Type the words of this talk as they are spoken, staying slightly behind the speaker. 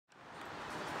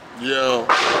Yeah.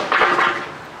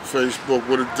 Facebook,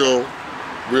 what it do?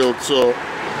 Real talk.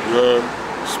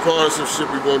 It's part of some shit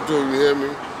we gonna do, you hear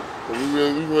me? But we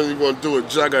really gonna do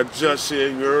it. I got Just here,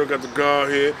 you heard, got the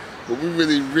guard here. But we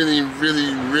really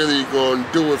gonna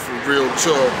do it for real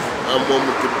talk. I'm one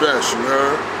with the best, you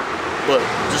heard? But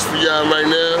just for y'all right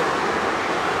now,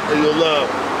 hey, yo, love.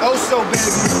 Osho, baby.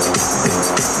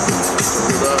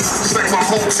 It's like my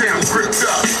whole town gripped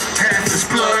up. Half is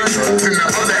blood, then the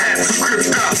other half is gripped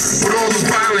up. With all the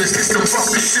violence, it's the fuck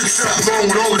the ships up. Along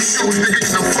with all the shoes,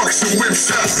 niggas the fuck some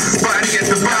whips up. Body at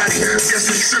the body, guess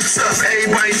it trips up.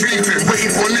 Everybody beefing,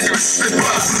 waiting for a nigga to slip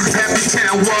up. Half the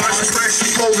town washed, fresh,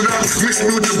 folded up. Miss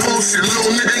me with the bullshit,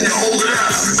 little nigga, you hold it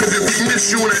up. Cause if we miss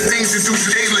you on that things to do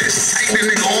today list, take the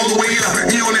nigga all the way up,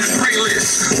 he on that pray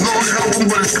list. Lord help him,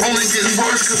 but it's only getting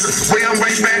worse. Cause the way I'm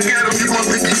right back at him, you gon'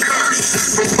 think he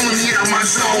cursed. For pulling me out my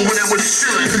zone when I was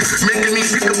chillin', making me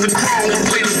pick up the chrome and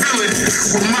play the villain.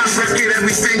 With my record,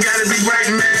 everything gotta be right,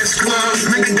 mass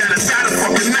clubs. Nigga gotta die the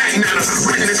fucking night. Now the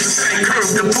witness the same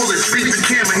curve, the bullets beat the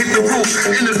camera, hit the roof,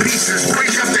 in the pieces,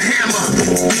 break up the hammer.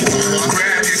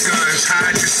 Grab your guns,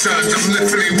 hide your sons, I'm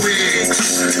lifting their wigs.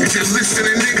 If you're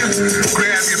listening, nigga,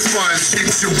 grab your funds,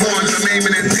 get your ones, I'm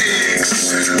aiming at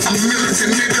pigs. I'm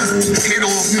militant, nigga, hit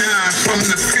off 9 from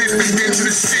the 5th and then to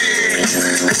the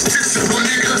 6th. That's discipline,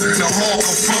 nigga. The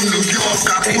hawker from New York,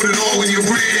 I put it all in your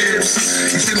ribs.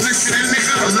 If you're listening,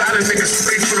 nigga, a lot of niggas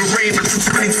pray for the rain, but too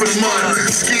pretty for the mud.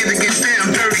 Scared to get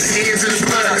down dirty, hands in the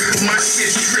blood. My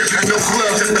shit's drip, no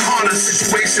gloves at the harder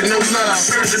situation, no love,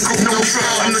 surgical, no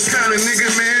drugs. I'm the kind of nigga,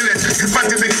 man, that if I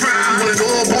did the crime, when it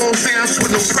all boils down, so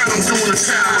with no problem doing the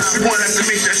time. She wanna have to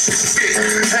make that shit stick.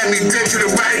 Had me dead to the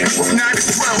right, with 9 to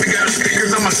 12, we gotta pick,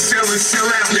 cause I'm a sell and chill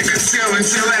out, nigga. Chill and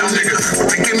chill out, nigga. If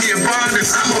they give me a bond,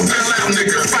 I'm a bail out,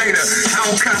 nigga. Fighter, I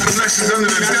don't cop lessons under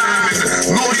the dime. And the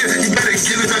lawyer, you better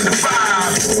get it under 5.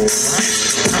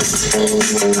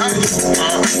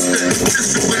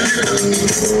 Discipline, nigga.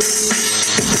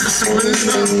 Discipline,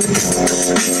 nigga.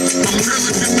 I'm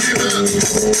militant, nigga.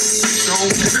 So,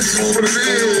 this is what it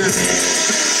is.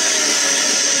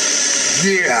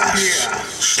 Yeah.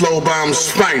 Slow Bomb's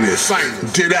finest.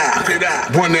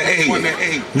 Didoc. 1 to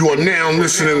 8. You are now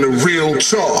listening to Real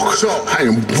Talk. I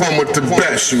am one with the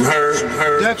best, you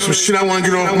heard? Some shit I want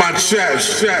to get off my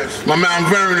chest. My Mount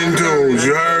Vernon dudes,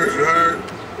 you heard?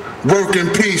 Work in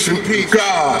peace and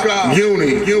God,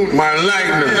 uni, my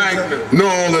enlightener, know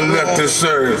all that left this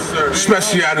earth,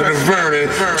 especially out of the Vernon,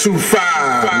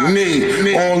 2-5,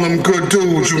 need, all them good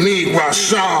dudes you need,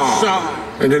 Rashawn,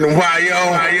 and then the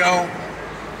YO,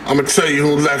 I'ma tell you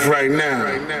who left right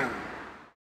now.